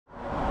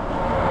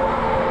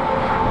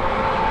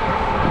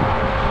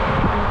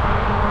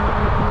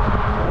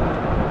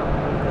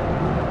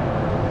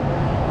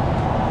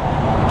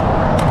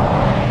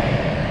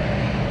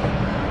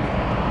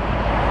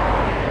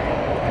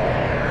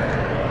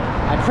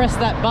press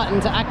that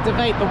button to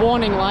activate the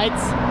warning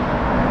lights.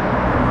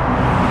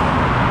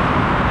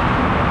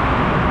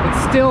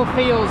 It still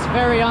feels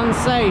very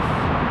unsafe,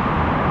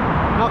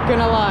 not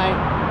gonna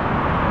lie.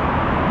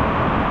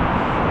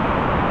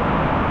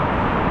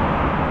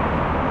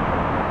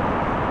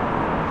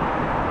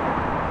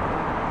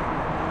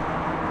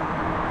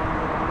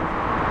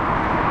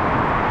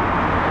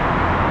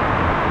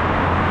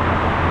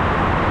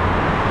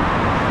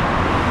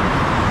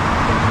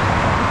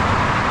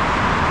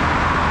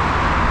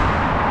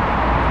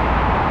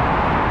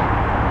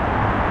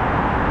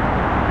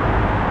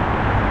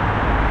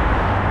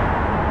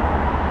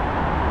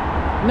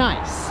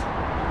 Nice,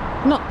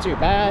 not too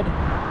bad.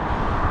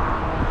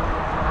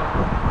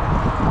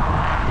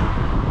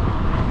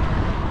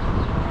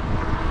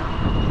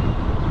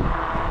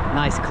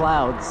 Nice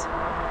clouds.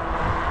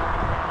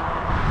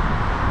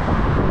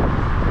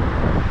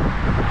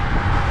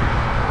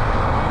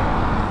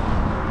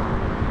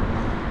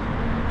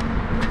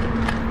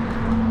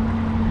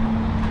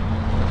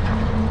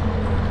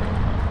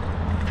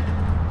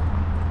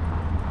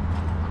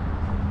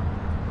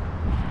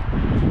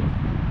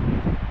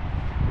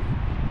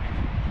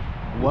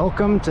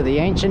 Welcome to the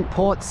ancient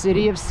port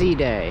city of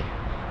Side.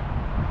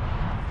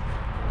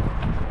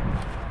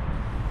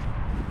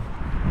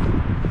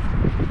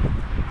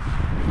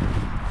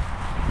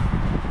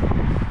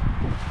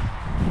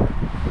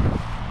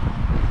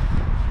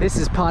 This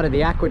is part of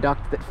the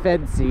aqueduct that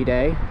fed Side.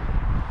 There's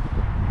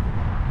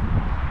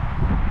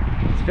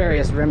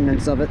various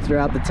remnants of it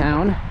throughout the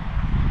town,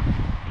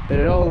 but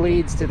it all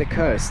leads to the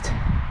coast,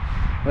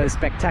 where the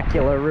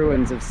spectacular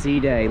ruins of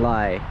Side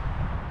lie.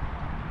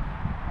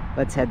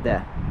 Let's head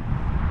there.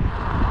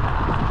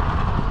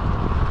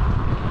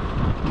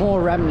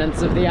 More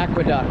remnants of the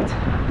aqueduct.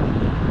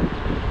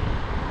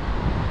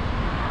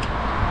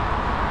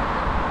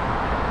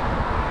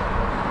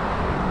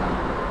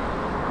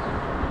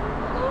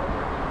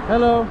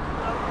 Hello.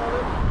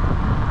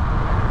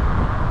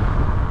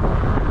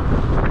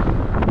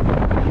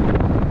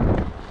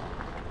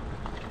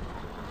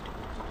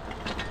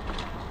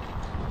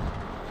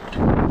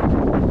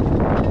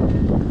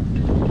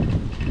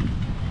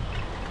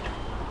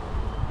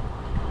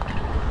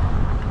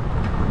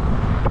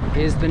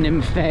 Here's the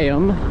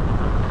Nymphaeum.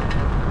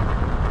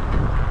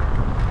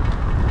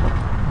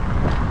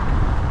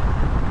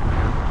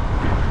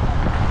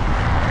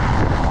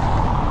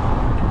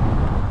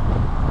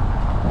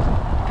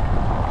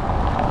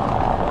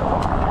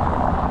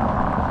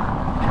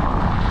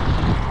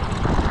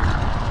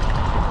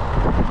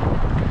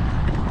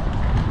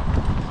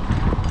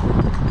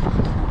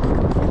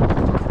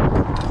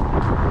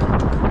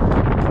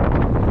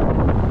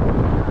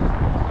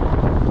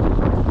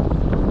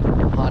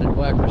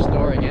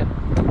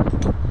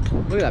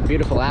 Look at that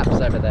beautiful apse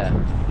over there.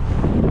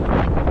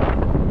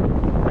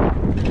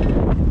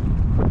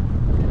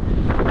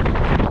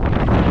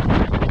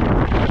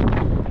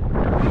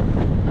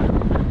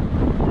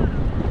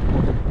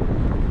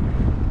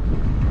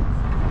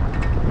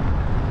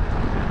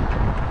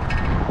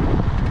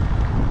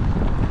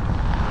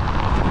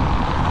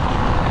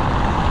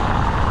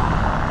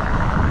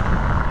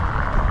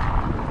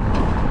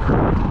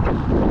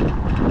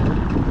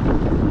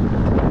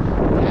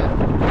 Yeah,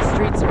 the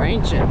streets are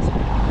ancient.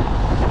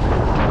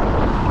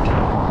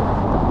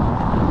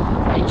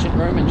 Ancient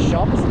Roman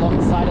shops along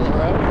the side of the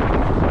road.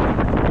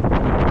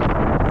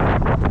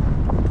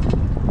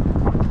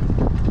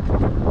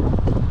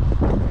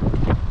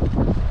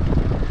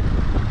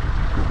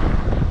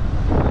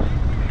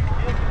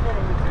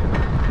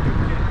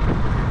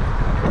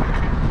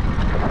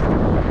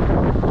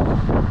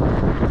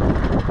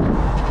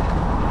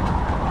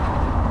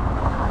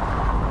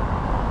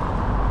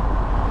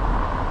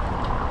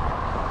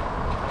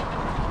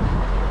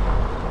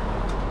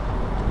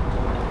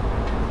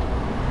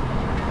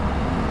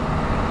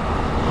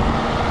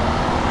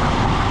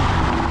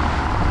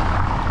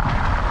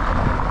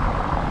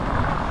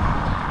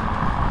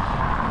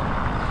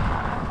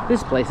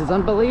 This place is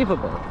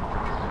unbelievable.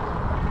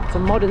 It's a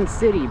modern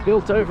city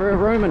built over a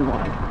Roman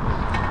one.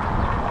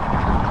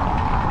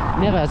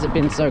 Never has it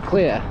been so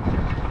clear.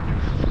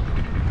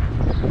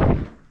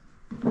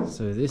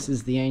 So this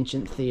is the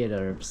ancient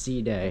theatre of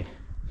Side.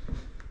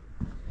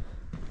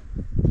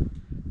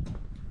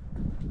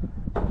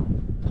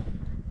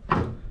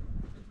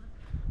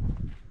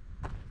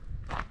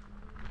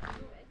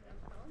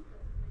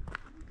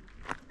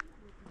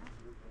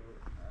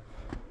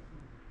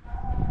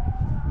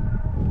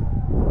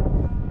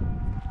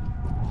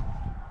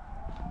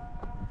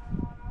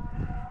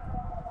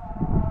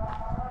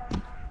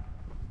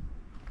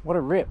 What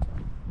a rip.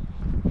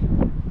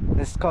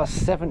 This costs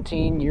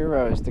 17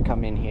 euros to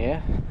come in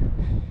here,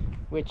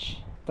 which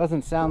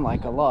doesn't sound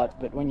like a lot,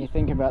 but when you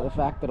think about the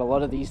fact that a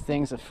lot of these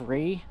things are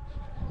free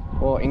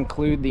or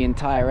include the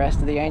entire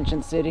rest of the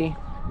ancient city,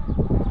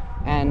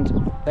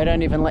 and they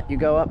don't even let you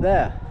go up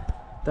there.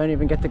 Don't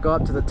even get to go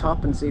up to the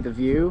top and see the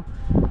view.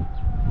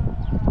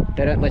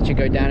 They don't let you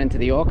go down into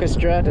the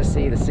orchestra to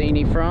see the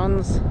Scene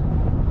Franz.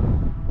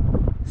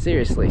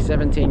 Seriously,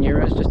 17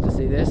 euros just to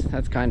see this?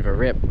 That's kind of a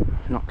rip.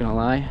 not gonna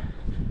lie.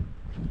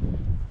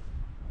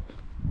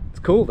 It's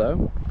cool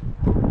though.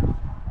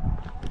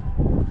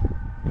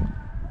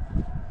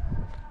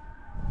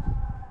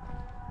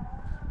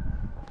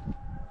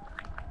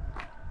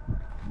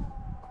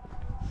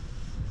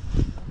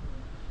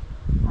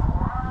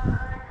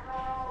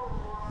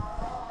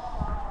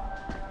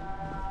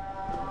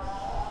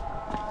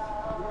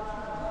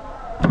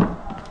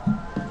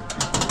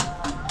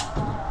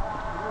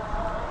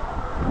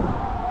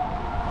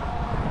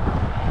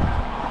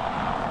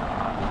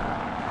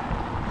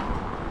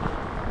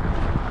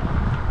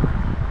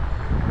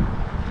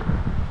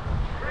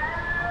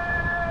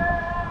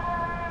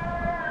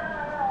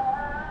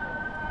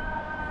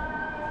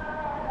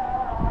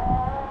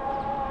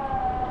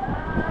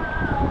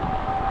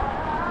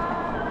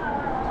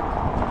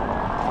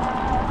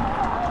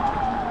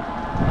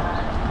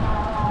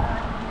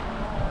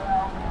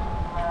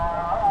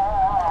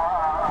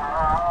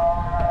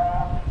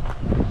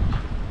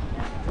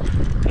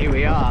 Here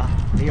we are,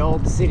 the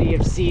old city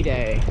of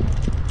Side.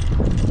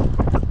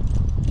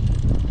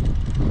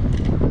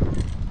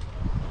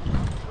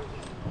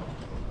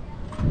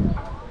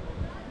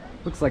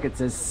 Looks like it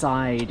says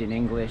side in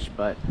English,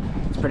 but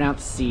it's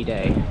pronounced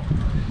Side.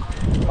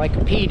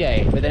 Like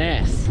P-Day with an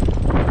S.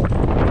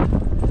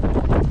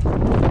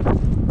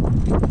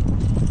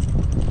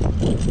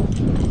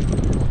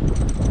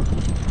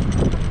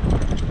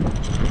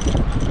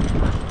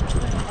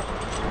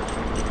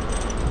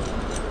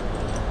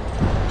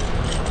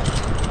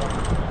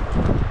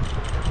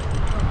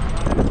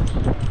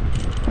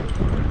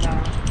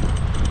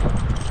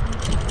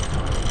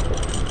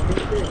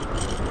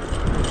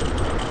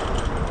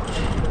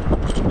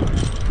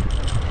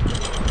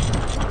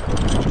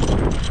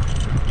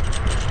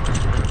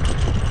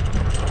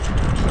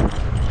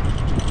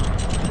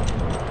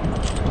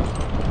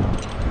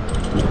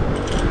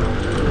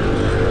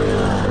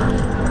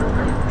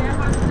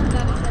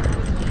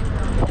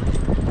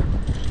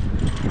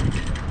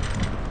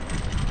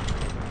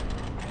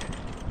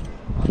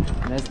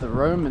 There's the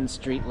Roman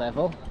street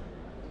level,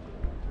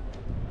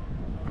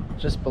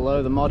 just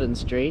below the modern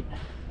street.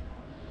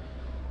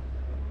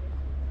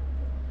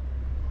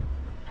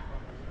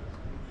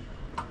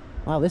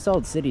 Wow, this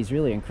old city's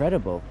really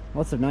incredible.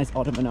 Lots of nice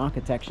Ottoman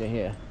architecture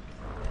here.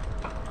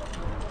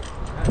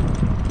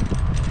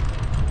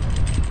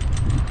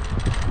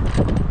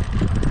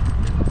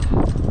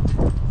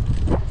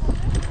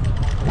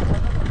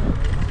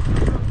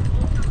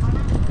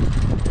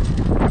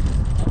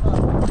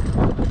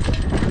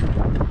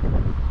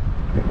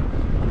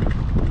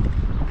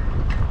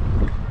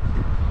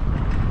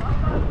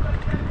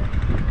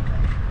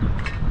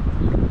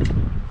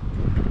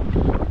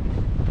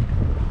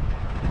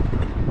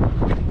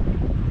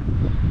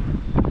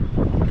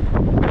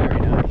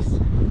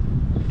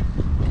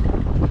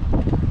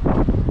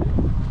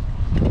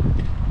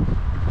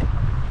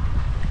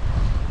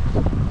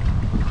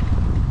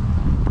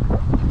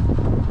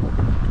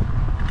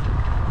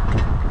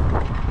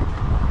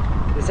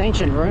 This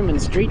ancient Roman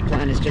street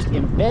plan is just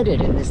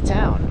embedded in this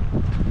town.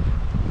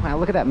 Wow,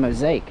 look at that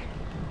mosaic.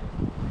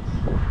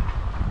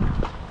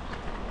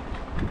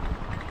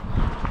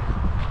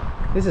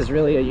 This is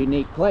really a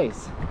unique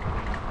place.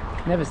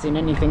 Never seen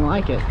anything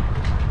like it.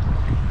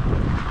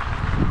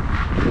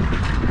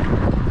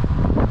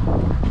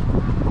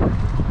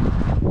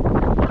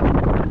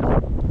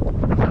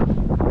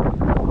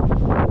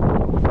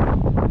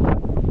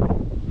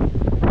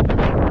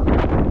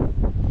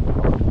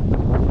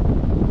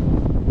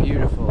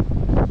 Beautiful.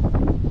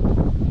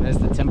 There's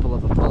the Temple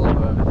of Apollo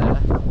over there.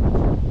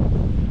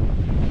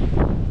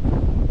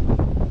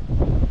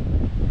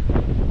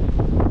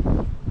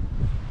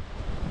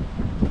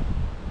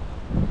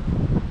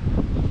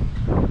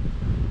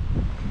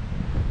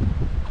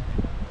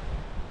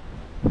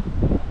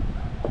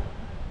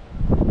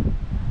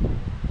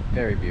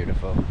 Very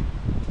beautiful.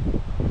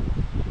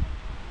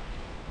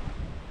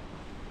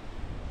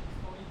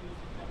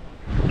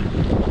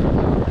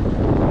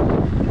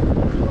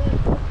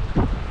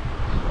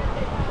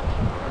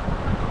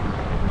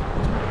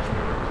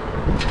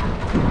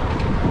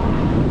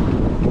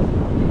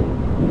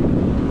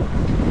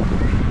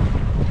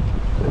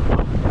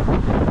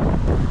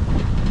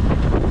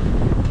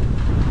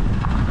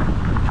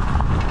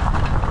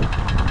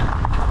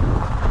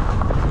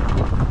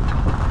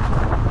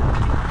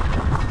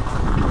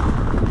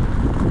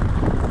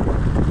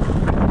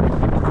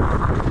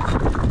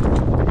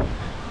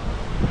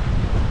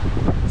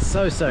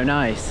 So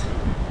nice.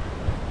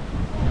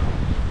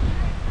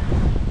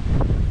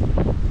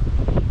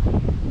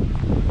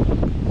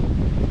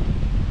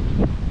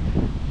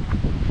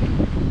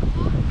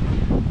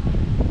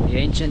 The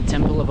ancient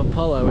Temple of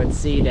Apollo at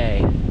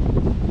Side.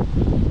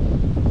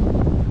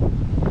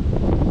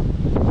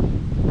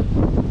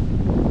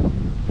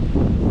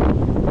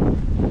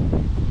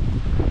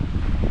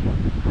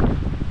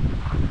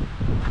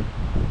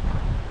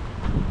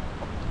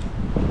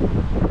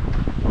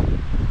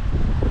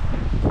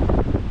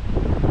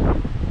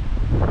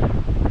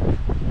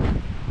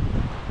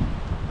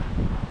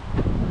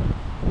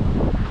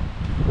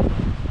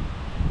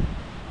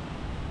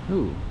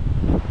 Ooh,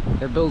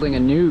 they're building a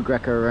new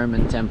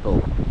Greco-Roman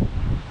temple.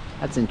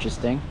 That's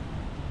interesting.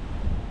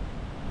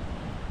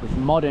 With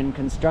modern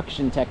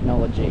construction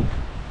technology.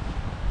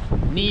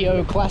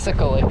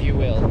 Neoclassical, if you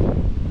will.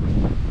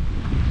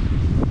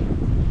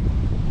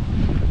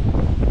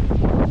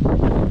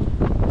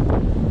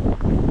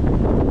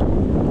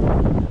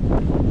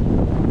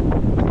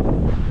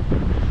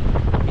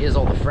 Here's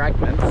all the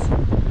fragments.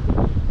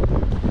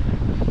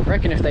 I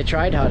reckon if they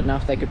tried hard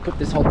enough, they could put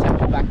this whole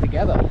temple back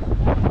together.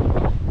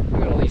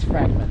 Look at all these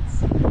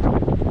fragments.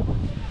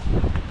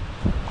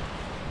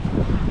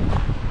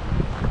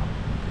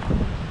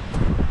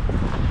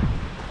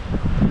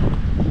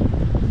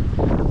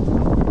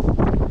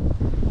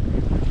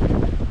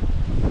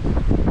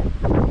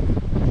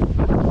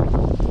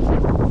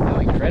 How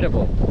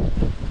incredible.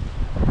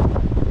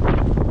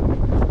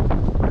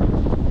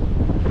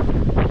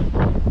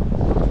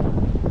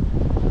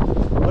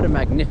 What a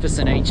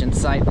magnificent ancient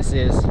site this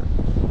is.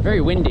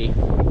 Very windy.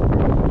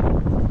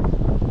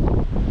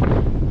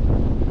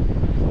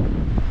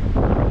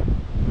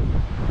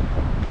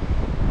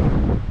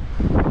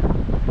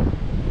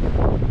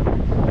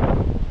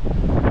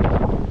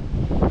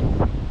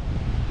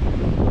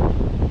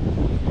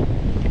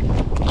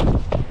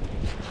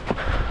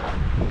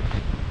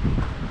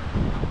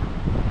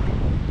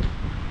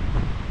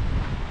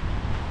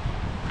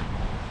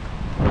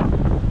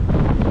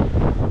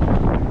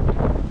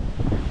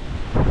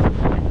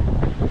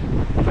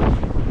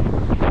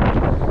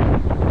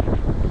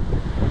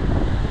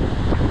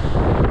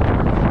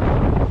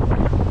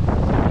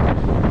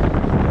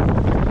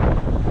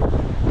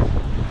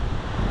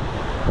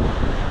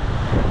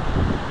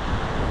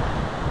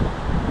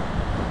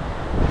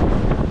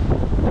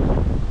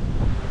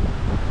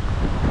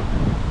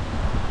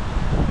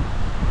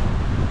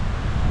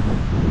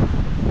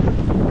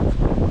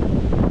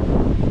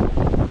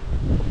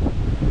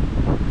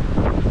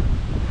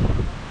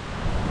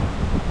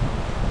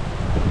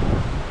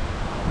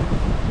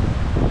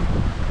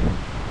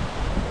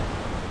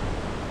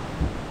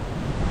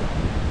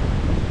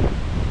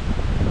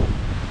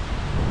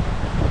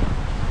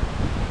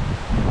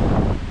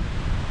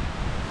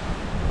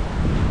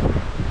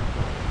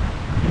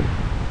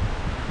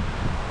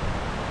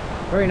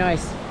 Very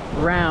nice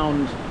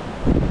round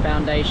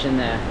foundation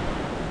there.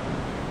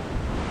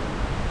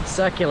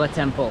 Circular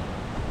temple.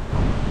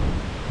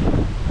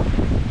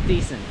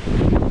 Decent.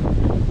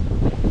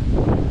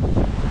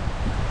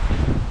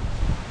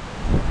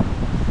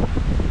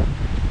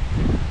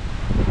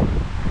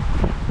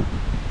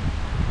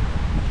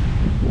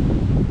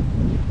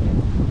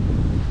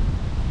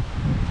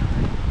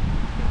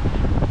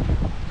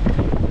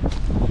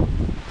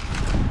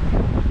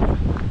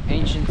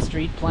 Ancient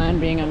street plan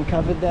being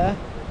uncovered there.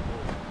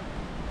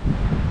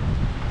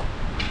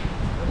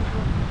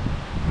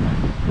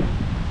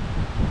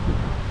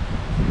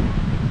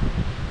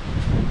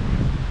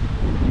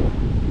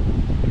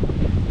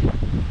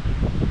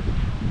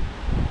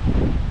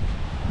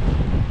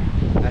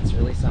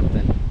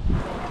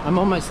 I'm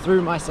almost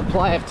through my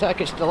supply of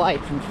Turkish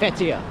Delight from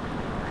Fethiye.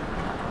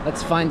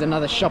 Let's find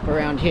another shop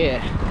around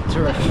here to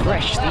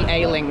refresh the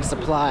ailing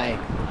supply.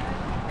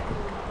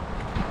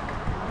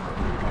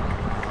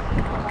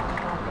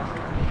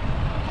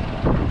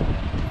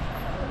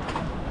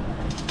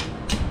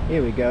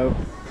 Here we go.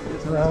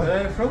 Hello. Where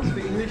are you from?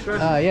 Speak English,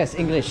 right? Yes,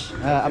 English.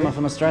 I'm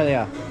from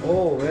Australia.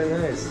 Oh,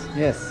 very nice.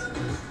 Yes.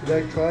 Would you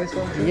like to try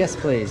something? Yes,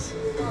 please.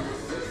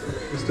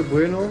 Mr.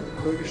 Bueno,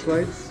 Turkish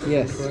Lights.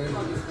 Yes.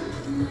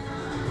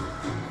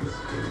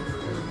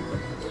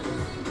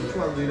 Which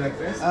one do you like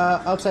best?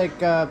 I'll take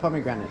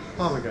pomegranate.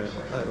 Pomegranate.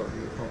 I love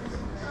you.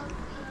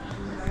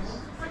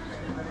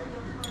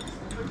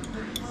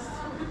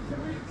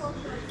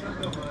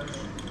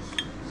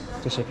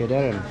 Teşekkür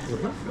ederim.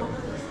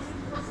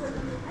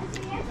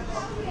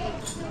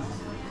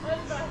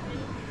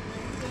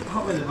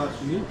 How many boxes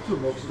do you need? 2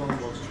 boxes, 1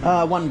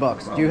 box. 1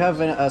 box. Do you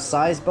have a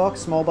size box?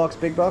 Small box,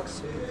 big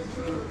box?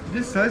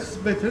 This size is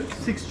better.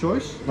 6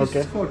 choice. This Okay.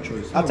 is 4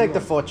 choice. I'll take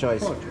the 4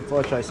 choice.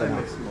 4 choice I enough.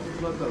 make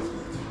small.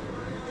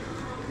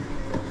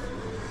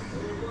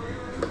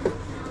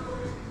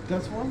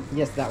 That's one?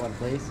 Yes, that one,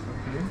 please.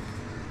 Okay.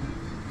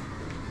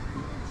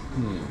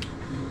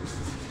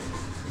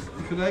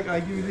 If you like, I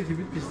give you a little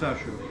bit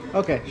pistachio.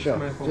 Okay, sure.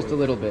 my Just a favorite.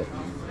 little bit.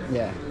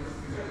 Yeah.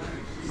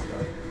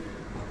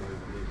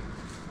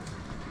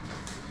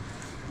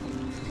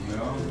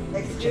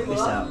 Check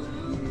this out.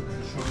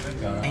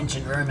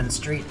 Ancient Roman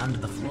street under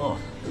the floor.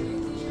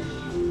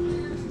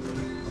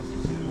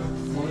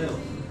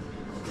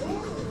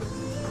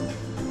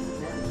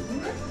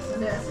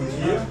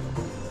 Hier,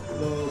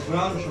 so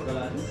braune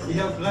Schokolade. Ich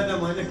habe gerade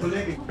meine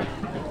Kollegin.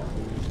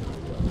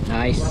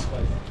 Nice.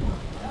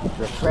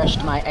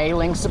 Refreshed my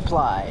ailing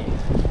supply.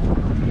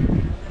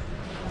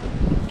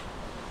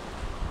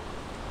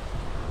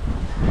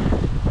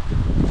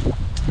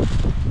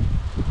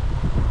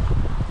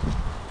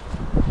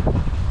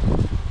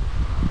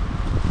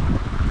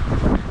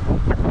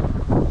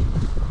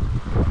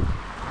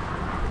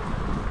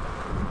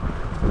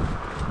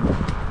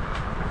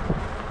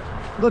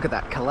 Look at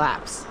that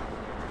collapse.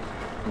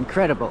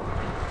 Incredible.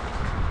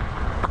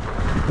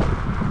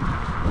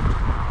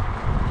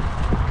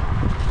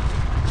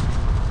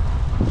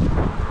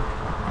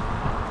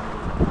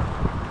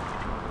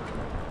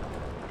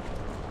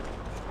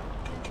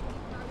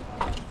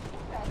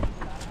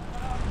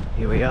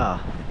 Here we are,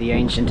 the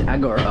ancient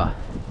agora.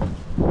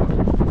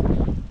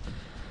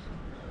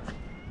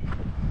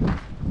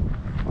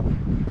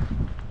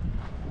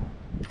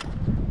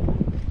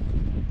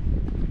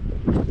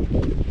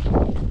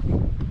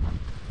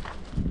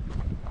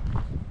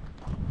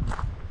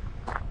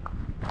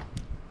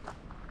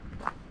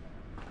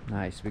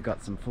 Nice, we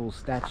got some full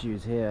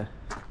statues here.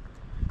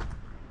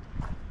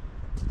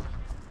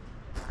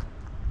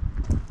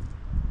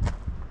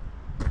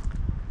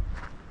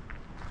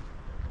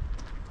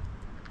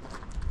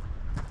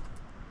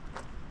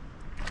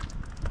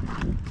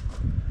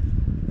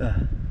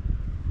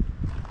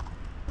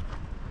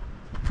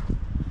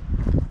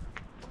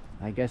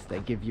 I guess they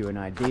give you an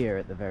idea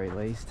at the very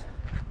least.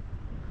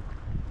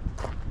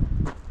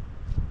 Of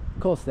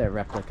course they're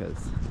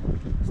replicas.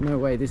 There's no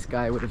way this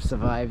guy would have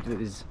survived with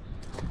his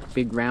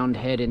big round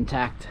head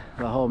intact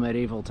the whole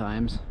medieval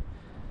times.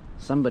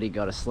 Somebody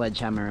got to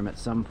sledgehammer him at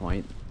some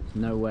point. There's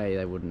no way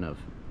they wouldn't have.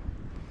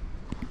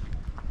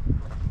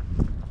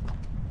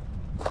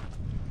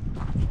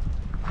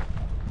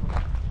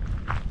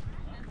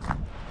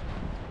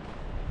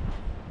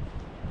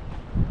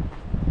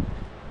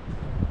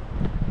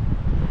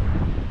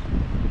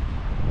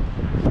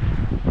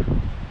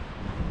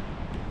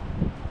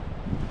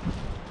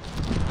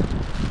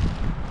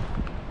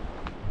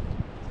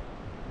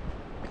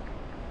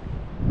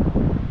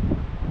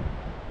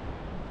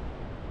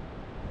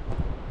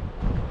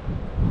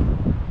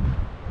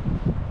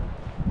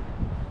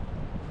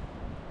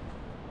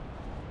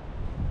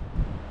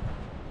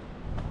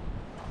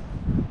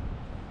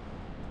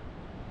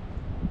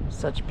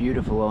 Such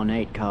beautiful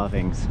ornate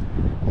carvings.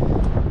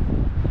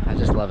 I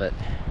just love it.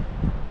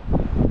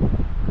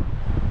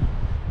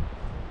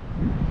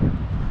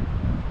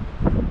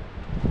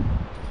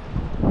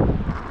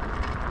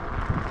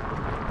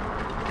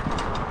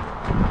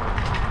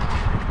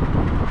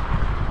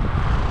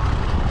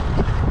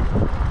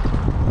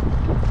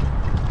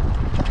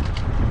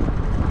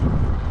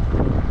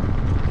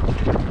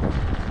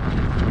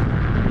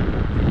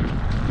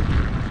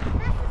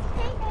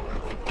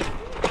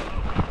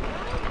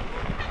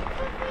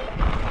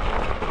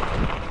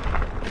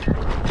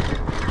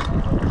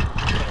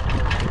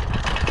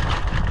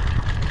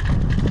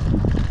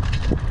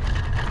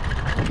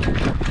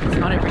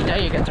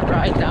 You get to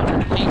ride down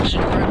an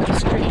ancient Roman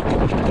street.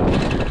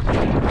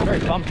 Very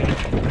bumpy.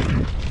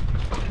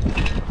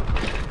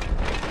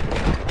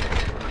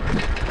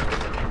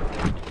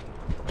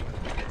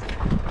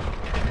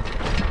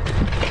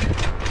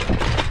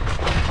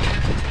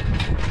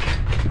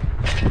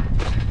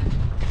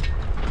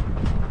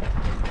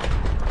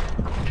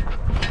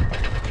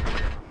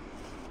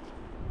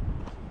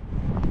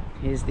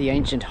 Here's the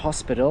ancient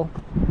hospital.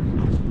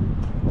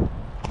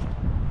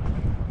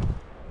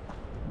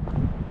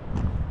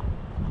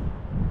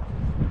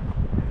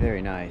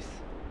 Very nice.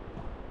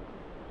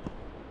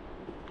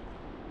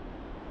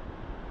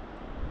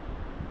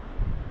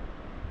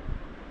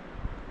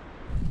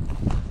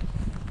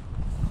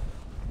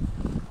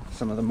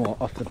 Some of the more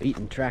off the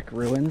beaten track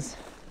ruins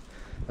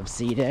of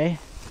C-Day.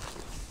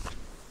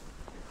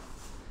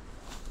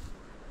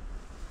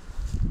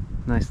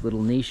 Nice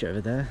little niche over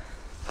there.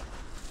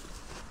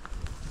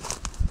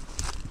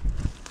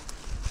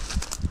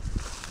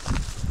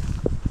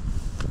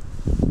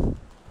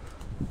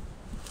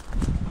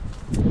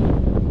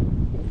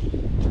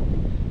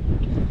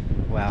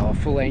 Wow, a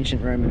full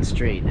ancient Roman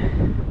street.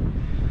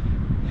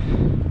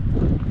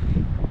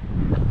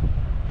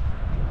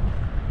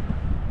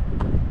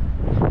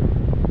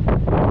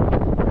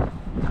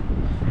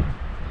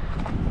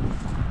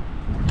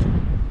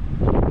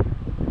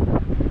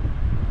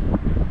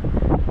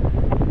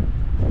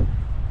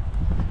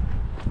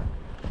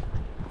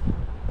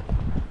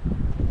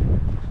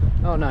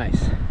 Oh,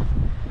 nice.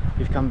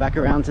 We've come back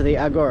around to the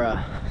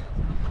Agora.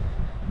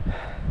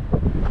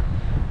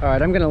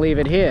 Alright, I'm gonna leave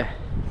it here.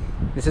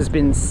 This has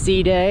been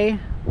C-Day.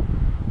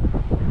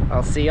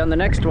 I'll see you on the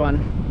next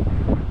one.